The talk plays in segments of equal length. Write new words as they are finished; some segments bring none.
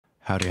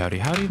Howdy, howdy,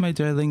 howdy, my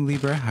darling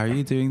Libra. How are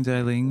you doing,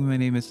 darling? My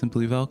name is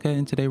SimplyVelca,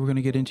 and today we're going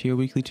to get into your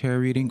weekly tarot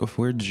reading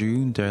for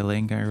June,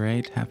 darling. All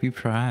right, happy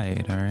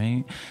Pride. All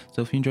right,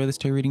 so if you enjoy this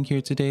tarot reading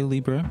here today,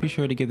 Libra, be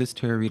sure to give this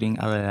tarot reading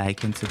a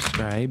like and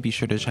subscribe. Be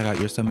sure to check out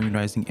your Sun, Moon,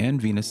 Rising, and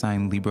Venus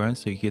sign, Libra,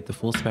 so you get the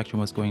full spectrum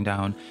of what's going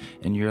down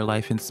in your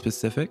life in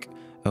specific.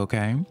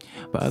 Okay,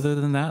 but other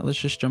than that, let's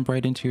just jump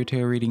right into your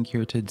tarot reading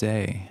here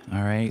today.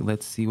 All right,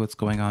 let's see what's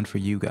going on for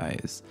you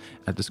guys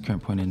at this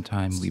current point in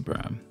time,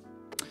 Libra.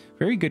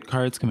 Very good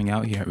cards coming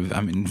out here.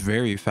 I mean,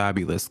 very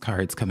fabulous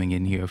cards coming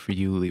in here for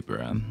you,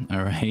 Libra.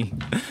 All right,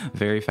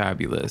 very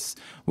fabulous.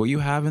 What you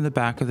have in the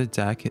back of the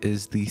deck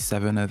is the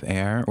Seven of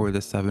Air, or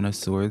the Seven of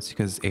Swords,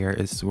 because air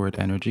is sword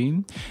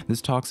energy.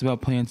 This talks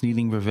about plans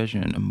needing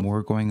revision,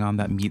 more going on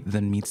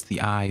than meets the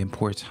eye, and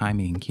poor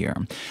timing here.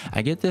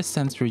 I get this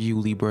sense for you,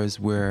 Libras,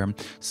 where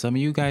some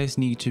of you guys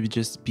need to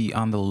just be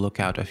on the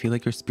lookout. I feel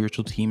like your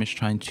spiritual team is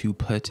trying to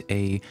put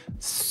a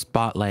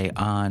spotlight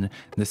on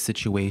the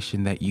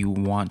situation that you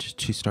want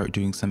to start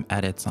doing some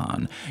edits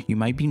on. You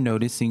might be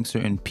noticing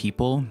certain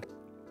people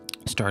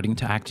starting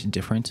to act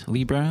different,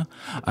 Libra.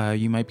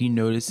 You might be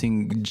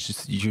noticing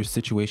just your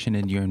situation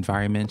in your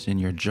environment, in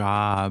your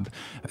job,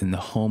 in the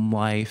home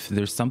life.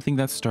 There's something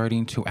that's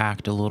starting to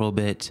act a little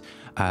bit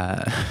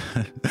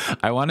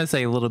I want to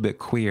say a little bit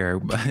queer,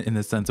 but in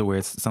the sense of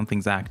where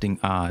something's acting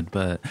odd,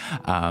 but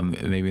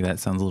maybe that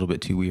sounds a little bit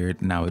too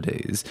weird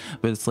nowadays.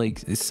 But it's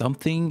like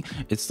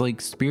it's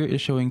like spirit is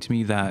showing to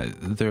me that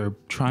they're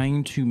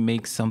trying to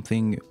make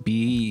something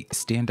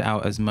stand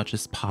out as much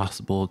as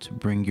possible to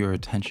bring your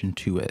attention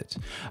to it.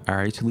 All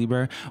right,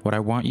 Libra, what I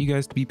want you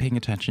guys to be paying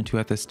attention to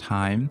at this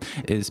time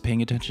is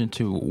paying attention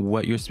to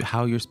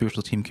how your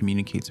spiritual team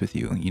communicates with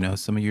you. You know,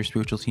 some of your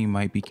spiritual team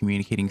might be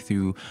communicating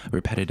through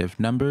repetitive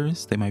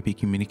numbers. They might be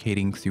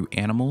communicating through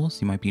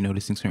animals. You might be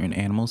noticing certain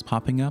animals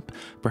popping up,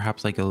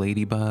 perhaps like a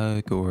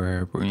ladybug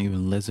or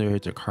even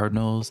lizards or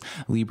cardinals,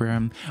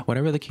 Libra.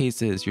 Whatever the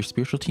case is, your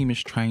spiritual team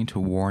is trying to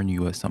warn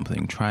you of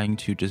something, trying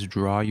to just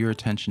draw your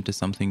attention to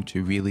something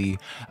to really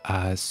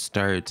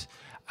start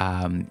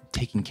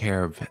taking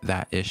care of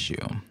that issue.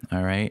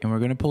 All right, and we're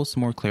going to pull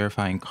some more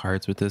clarifying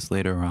cards with this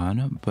later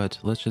on, but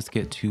let's just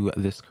get to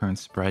this current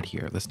spread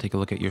here. Let's take a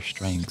look at your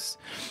strengths.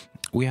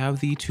 We have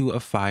the Two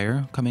of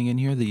Fire coming in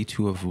here, the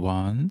Two of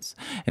Wands,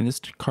 and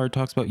this card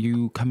talks about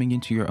you coming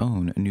into your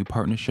own new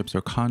partnerships or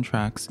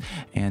contracts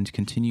and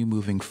continue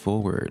moving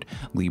forward,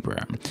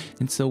 Libra.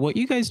 And so what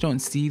you guys don't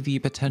see the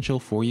potential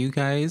for you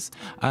guys,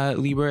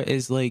 Libra,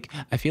 is like,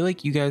 I feel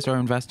like you guys are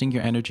investing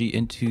your energy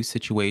into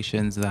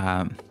situations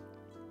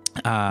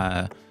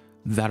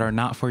that are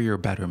not for your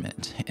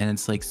betterment, and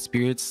it's like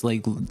spirits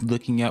like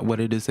looking at what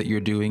it is that you're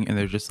doing, and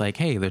they're just like,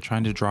 hey, they're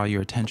trying to draw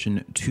your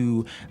attention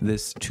to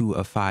this Two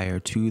of Fire,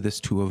 to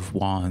this Two of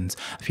Wands.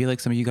 I feel like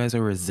some of you guys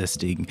are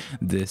resisting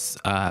this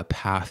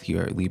path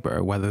here,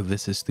 Libra, whether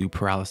this is through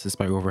paralysis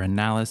by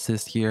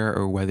overanalysis here,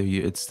 or whether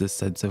it's this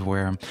sense of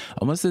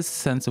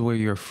where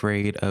you're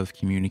afraid of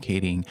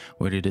communicating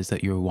what it is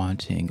that you're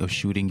wanting, of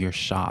shooting your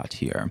shot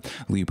here,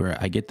 Libra.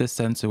 I get this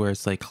sense of where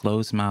it's like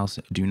closed mouths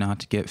do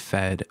not get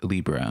fed,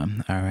 Libra.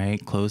 All right,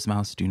 closed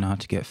mouths do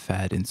not get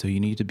fed, and so you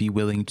need to be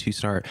willing to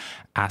start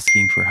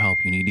asking for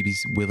help. You need to be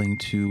willing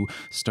to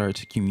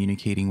start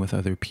communicating with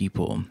other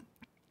people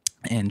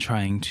and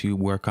trying to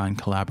work on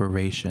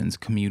collaborations,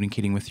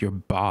 communicating with your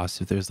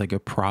boss if there's like a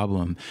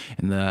problem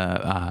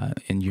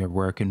in your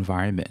work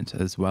environment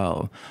as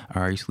well.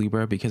 All right,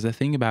 Libra, because the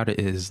thing about it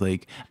is,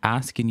 like,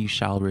 ask and you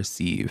shall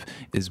receive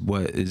is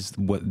what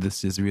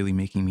this is really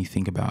making me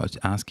think about.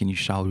 Ask and you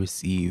shall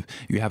receive.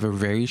 You have a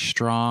very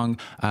strong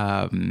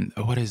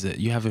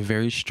you have a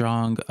very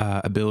strong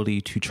ability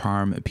to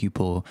charm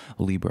people,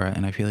 Libra,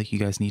 and I feel like you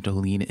guys need to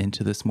lean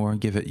into this more.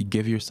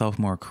 Give yourself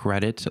more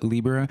credit,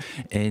 Libra,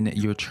 in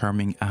your charming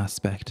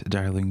aspect,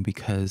 darling,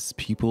 because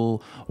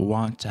people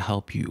want to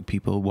help you.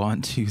 People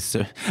want to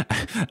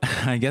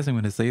I guess I'm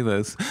going to say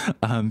this.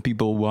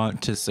 People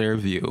want to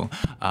serve you,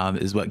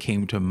 is what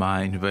came to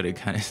mind, but it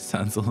kind of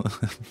sounds a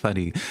little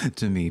funny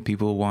to me.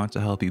 People want to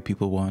help you.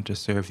 People want to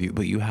serve you,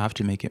 but you have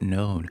to make it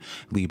known,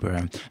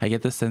 Libra. I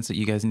get the sense that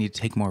you guys need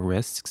to take more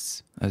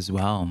risks as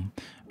well.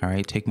 All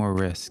right, take more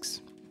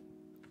risks.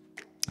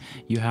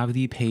 You have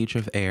the Page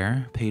of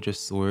Air, Page of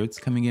Swords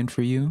coming in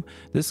for you.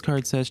 This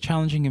card says,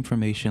 challenging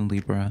information,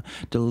 Libra,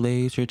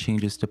 delays or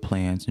changes to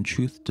plans, and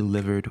truth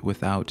delivered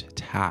without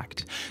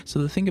tact. So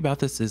the thing about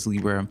this is,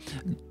 Libra,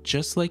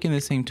 just like in the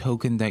same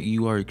token that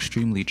you are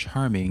extremely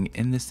charming,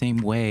 in the same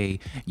way,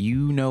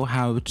 you know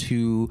how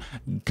to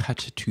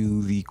cut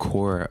to the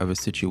core of a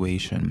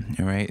situation,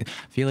 all right?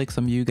 I feel like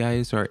some of you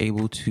guys are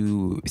able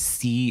to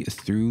see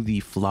through the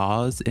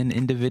flaws in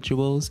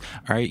individuals,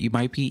 all right? You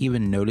might be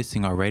even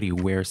noticing already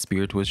where where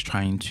spirit was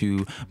trying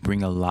to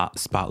bring a lot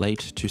spotlight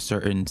to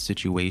certain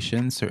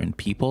situations, certain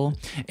people,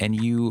 and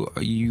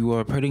you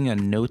are putting a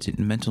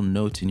mental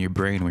note in your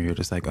brain where you're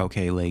just like,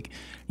 okay, like,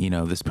 you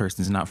know, this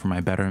person's not for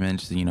my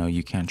betterment, you know,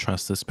 you can't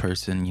trust this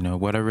person, you know,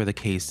 whatever the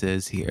case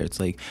is here. It's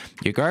like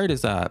your guard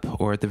is up,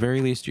 or at the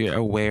very least you're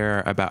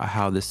aware about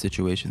how the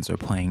situations are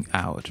playing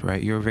out,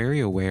 right? You're very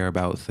aware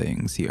about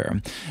things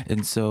here.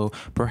 And so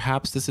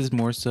perhaps this is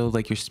more so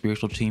like your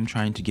spiritual team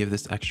trying to give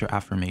this extra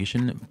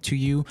affirmation to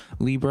you,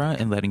 Libra,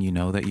 and letting you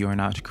know that you are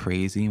not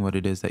crazy in what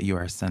it is that you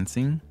are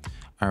sensing.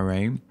 All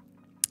right.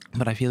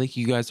 But I feel like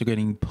you guys are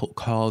getting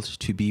called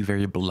to be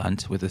very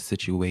blunt with the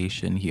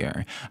situation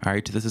here. All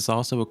right. This is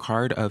also a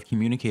card of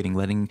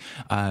communicating,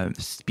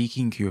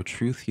 speaking your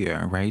truth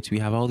here, right? We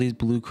have all these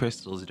blue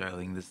crystals,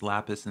 darling, this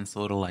lapis and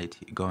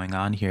sodalite going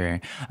on here,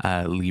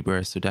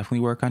 Libra. So definitely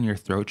work on your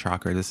throat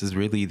chakra. This is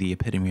really the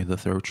epitome of the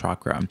throat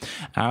chakra.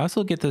 I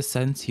also get the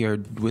sense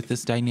here with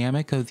this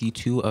dynamic of the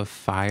two of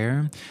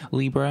fire,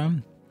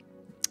 Libra.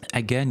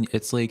 Again,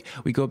 it's like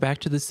we go back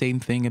to the same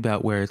thing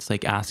about where it's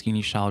like asking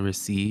you shall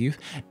receive,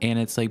 and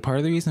it's like part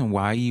of the reason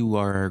why you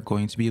are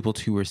going to be able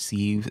to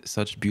receive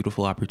such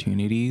beautiful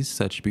opportunities,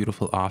 such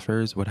beautiful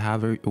offers, what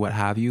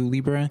have you,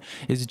 Libra,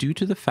 is due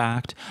to the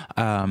fact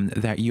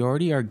that you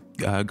already are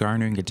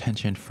garnering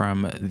attention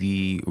from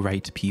the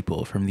right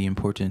people, from the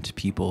important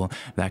people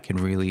that can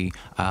really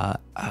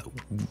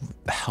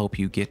help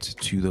you get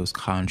to those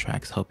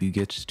contracts, help you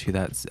get to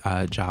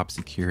that job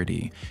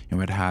security and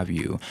what have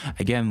you.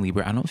 Again,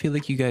 Libra, I don't feel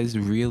like you guys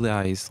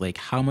realize like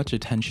how much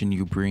attention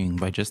you bring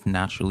by just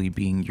naturally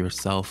being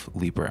yourself,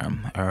 Libra.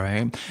 All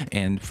right.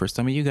 And for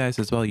some of you guys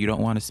as well, you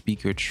don't want to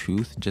speak your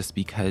truth just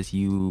because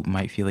you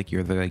might feel like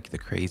you're the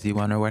crazy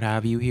one or what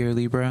have you here,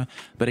 Libra.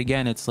 But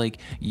again, it's like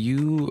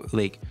you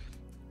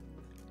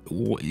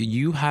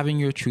having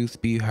your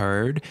truth be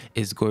heard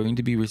is going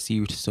to be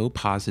received so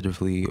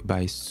positively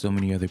by so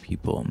many other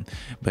people.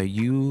 By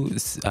you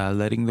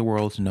letting the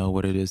world know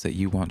what it is that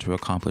you want to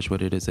accomplish,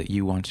 what it is that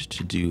you want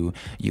to do,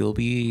 you'll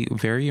be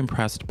very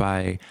impressed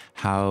by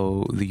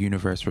how the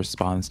universe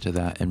responds to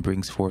that and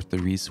brings forth the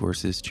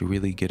resources to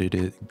really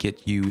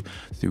get you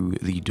through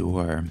the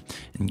door.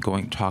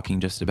 And talking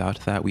just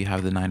about that, we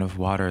have the Nine of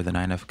Water, the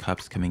Nine of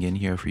Cups coming in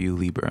here for you,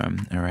 Libra.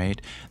 All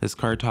right. This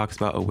card talks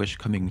about a wish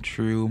coming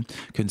true,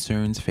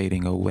 concerns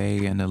fading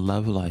away, and a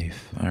love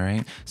life. All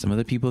right. Some of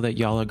the people that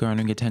y'all are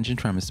garnering attention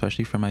from,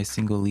 especially from my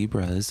single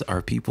Libras,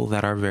 are people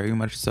that are very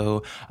much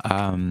so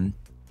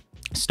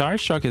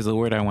starstruck is the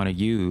word I want to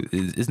use.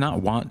 Is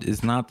not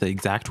the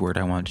exact word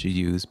I want to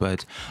use,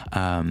 but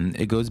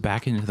it goes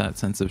back into that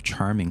sense of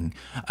charming,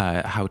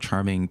 how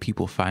charming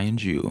people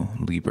find you,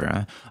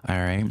 Libra. All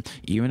right.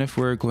 Even if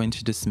we're going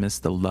to dismiss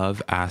the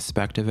love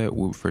aspect of it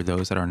for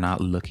those that are not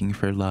looking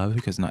for love,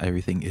 because not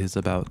everything is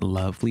about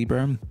love,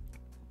 Libra,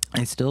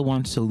 I still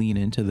want to lean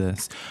into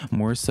this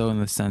more so in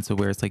the sense of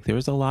where it's like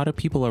there's a lot of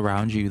people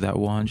around you that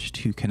want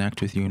to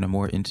connect with you in a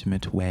more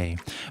intimate way,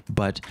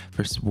 but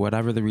for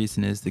whatever the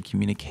reason is, the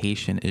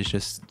communication is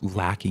just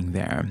lacking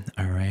there.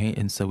 All right.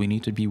 And so we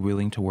need to be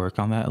willing to work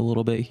on that a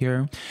little bit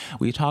here.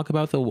 We talk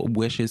about the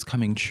wishes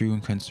coming true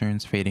and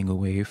concerns fading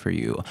away for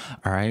you.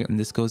 All right. And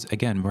this goes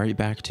again right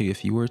back to,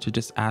 if you were to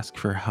just ask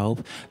for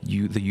help,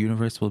 the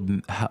universe will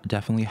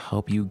definitely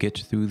help you get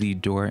through the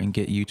door and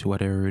get you to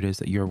whatever it is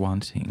that you're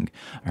wanting.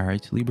 All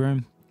right,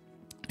 Libra,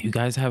 you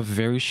guys have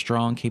very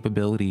strong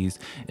capabilities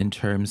in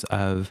terms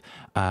of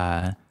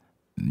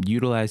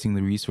utilizing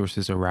the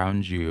resources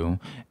around you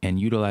and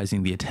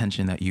utilizing the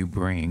attention that you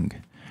bring.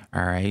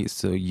 All right.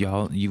 So you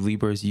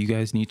Libras, you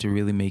guys need to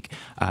really make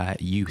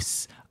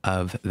use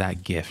of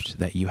that gift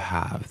that you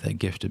have, that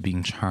gift of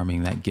being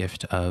charming, that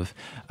gift of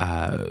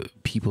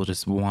people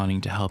just wanting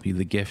to help you,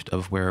 the gift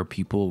of where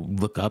people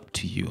look up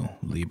to you,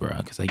 Libra,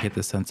 because I get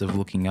the sense of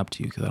looking up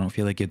to you, because I don't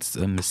feel like it's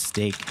a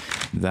mistake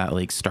that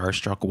like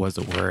starstruck was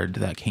a word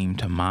that came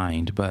to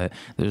mind, but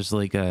there's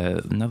like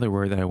another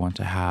word that I want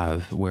to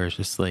have where it's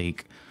just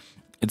like,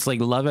 it's like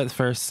love at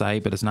first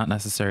sight, but it's not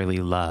necessarily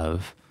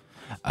love.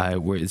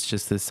 Where it's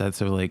just this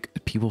sense of like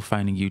people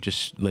finding you,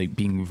 just like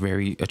being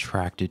very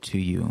attracted to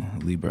you,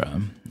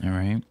 Libra. All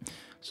right.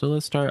 So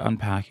let's start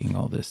unpacking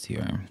all this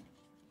here.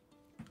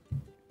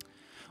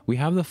 We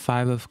have the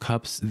Five of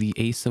Cups, the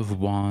Ace of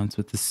Wands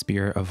with the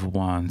Spirit of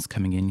Wands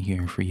coming in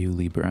here for you,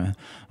 Libra.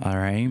 All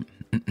right.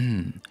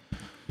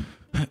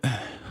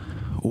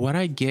 What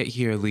I get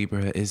here,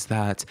 Libra, is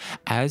that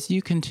as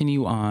you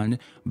continue on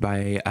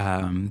by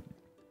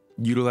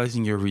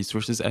utilizing your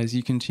resources, as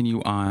you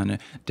continue on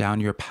down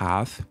your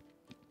path,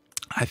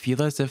 I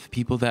feel as if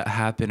people that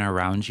have been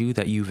around you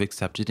that you've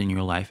accepted in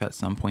your life at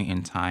some point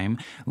in time,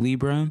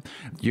 Libra,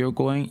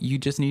 you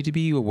just need to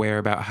be aware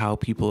about how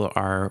people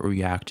are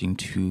reacting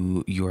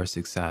to your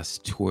success,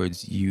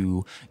 towards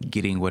you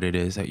getting what it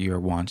is that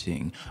you're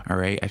wanting. All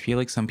right. I feel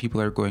like some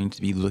people are going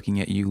to be looking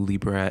at you,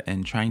 Libra,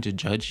 and trying to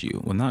judge you.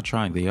 Well, not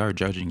trying, they are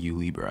judging you,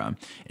 Libra,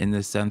 in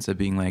the sense of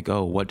being like,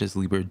 oh, what does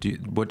Libra do?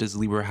 What does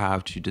Libra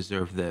have to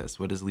deserve this?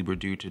 What does Libra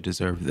do to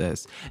deserve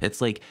this? It's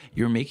like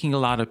you're making a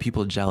lot of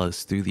people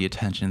jealous through the attention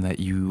attention that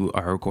you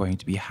are going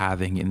to be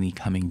having in the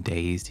coming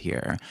days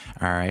here.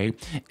 All right.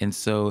 And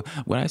so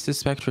what I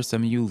suspect for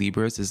some of you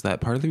Libras is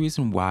that part of the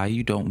reason why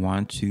you don't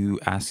want to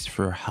ask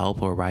for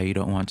help or why you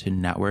don't want to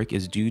network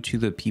is due to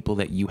the people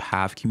that you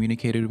have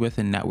communicated with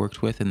and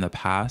networked with in the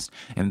past,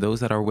 and those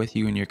that are with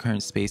you in your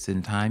current space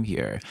and time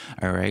here.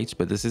 All right.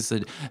 But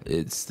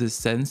it's the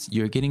sense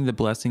you're getting the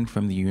blessing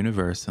from the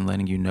universe and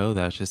letting you know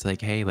that it's just like,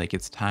 hey, like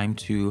it's time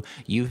to,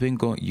 you've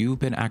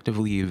been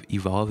actively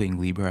evolving,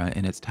 Libra,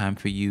 and it's time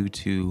for you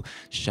to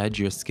shed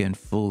your skin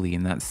fully.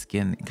 And that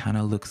skin kind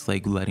of looks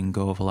like letting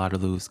go of a lot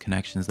of those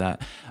connections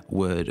that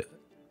would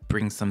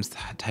bring some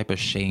type of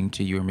shame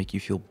to you or make you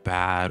feel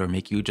bad or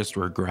make you just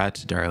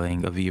regret,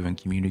 darling, of even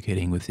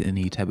communicating with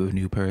any type of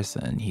new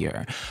person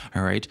here.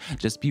 All right.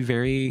 Just be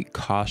very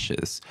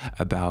cautious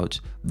about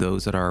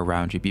those that are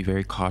around you. Be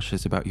very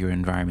cautious about your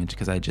environment,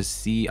 because I just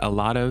see a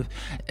lot of,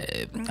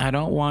 I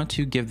don't want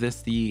to give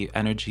this the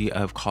energy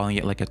of calling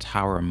it like a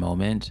tower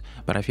moment,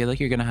 but I feel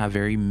like you're going to have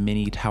very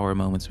many tower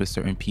moments with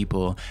certain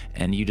people.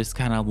 And you just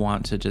kind of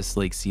want to just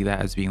like see that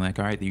as being like,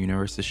 all right, the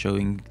universe is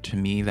showing to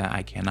me that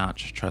I cannot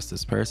trust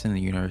this person. The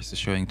universe is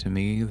showing to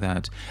me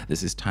that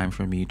this is time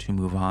for me to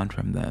move on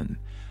from them.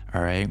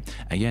 All right.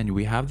 Again,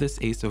 we have this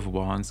Ace of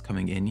Wands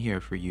coming in here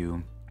for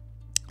you,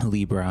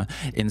 Libra.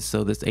 And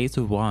so this Ace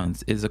of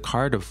Wands is a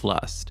card of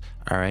lust.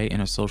 All right. In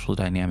a social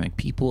dynamic,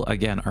 people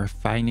again are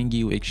finding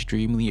you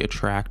extremely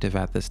attractive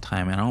at this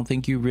time. And I don't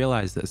think you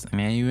realize this. I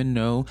mean, I even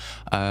know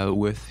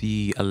with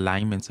the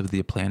alignments of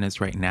the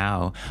planets right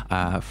now,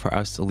 for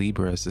us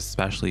Libras,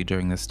 especially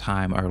during this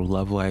time, our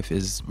love life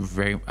is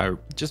very,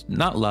 just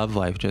not love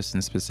life just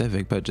in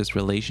specific, but just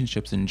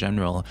relationships in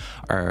general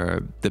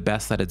are the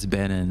best that it's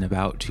been in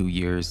about 2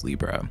 years,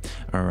 Libra.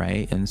 All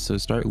right. And so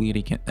start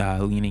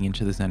leaning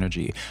into this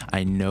energy.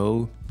 I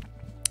know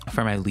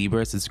for my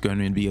Libras, it's going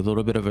to be a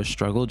little bit of a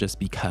struggle just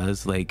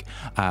because like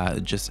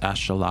just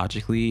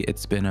astrologically,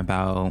 it's been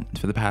about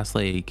for the past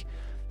like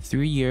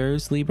 3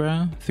 years,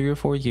 Libra, 3 or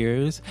 4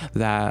 years,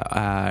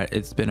 that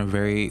it's been a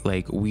very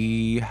like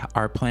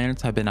our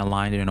planets have been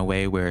aligned in a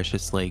way where it's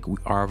just like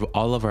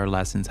all of our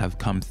lessons have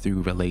come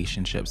through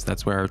relationships.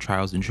 That's where our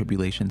trials and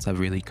tribulations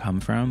have really come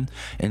from.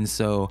 And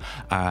so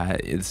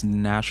it's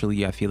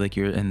naturally, I feel like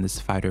you're in this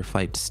fight or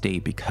flight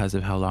state because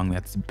of how long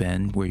that's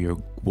been, where your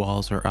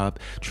walls are up,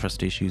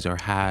 trust issues are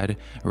had,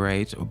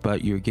 right?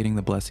 But you're getting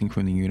the blessing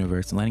from the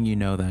universe and letting you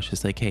know that it's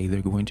just like, hey,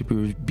 they're going to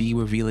be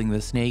revealing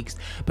the snakes,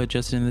 but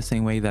just in the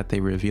same way that they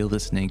reveal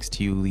the snakes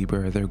to you,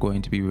 Libra, they're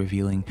going to be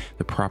revealing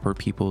the proper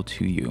people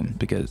to you,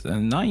 because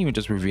not even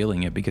just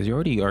revealing it, because you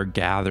already are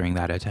gathering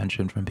that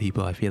attention from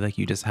people. I feel like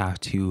you just have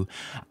to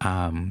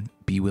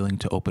be willing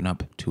to open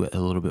up to it a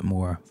little bit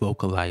more,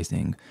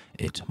 vocalizing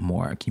it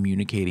more,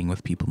 communicating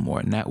with people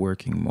more,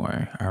 networking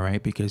more. All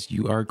right, because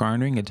you are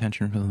garnering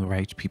attention from the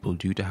right people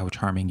due to how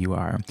charming you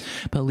are.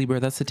 But Libra,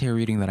 that's the tarot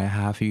reading that I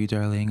have for you,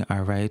 darling.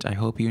 All right, I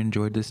hope you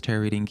enjoyed this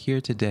tarot reading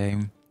here today.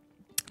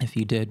 If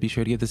you did, be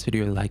sure to give this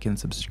video a like and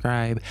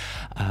subscribe,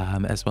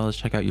 as well as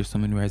check out your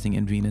Sun, Moon, Rising,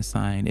 and Venus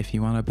sign. If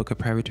you want to book a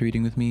private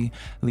reading with me,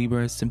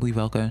 Libra,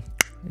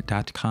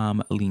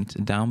 SimplyVelca.com,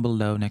 linked down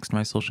below next to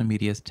my social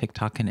medias,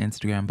 TikTok and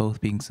Instagram,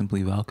 both being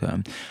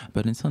SimplyVelca.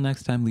 But until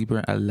next time,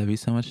 Libra, I love you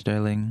so much,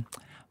 darling.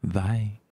 Bye.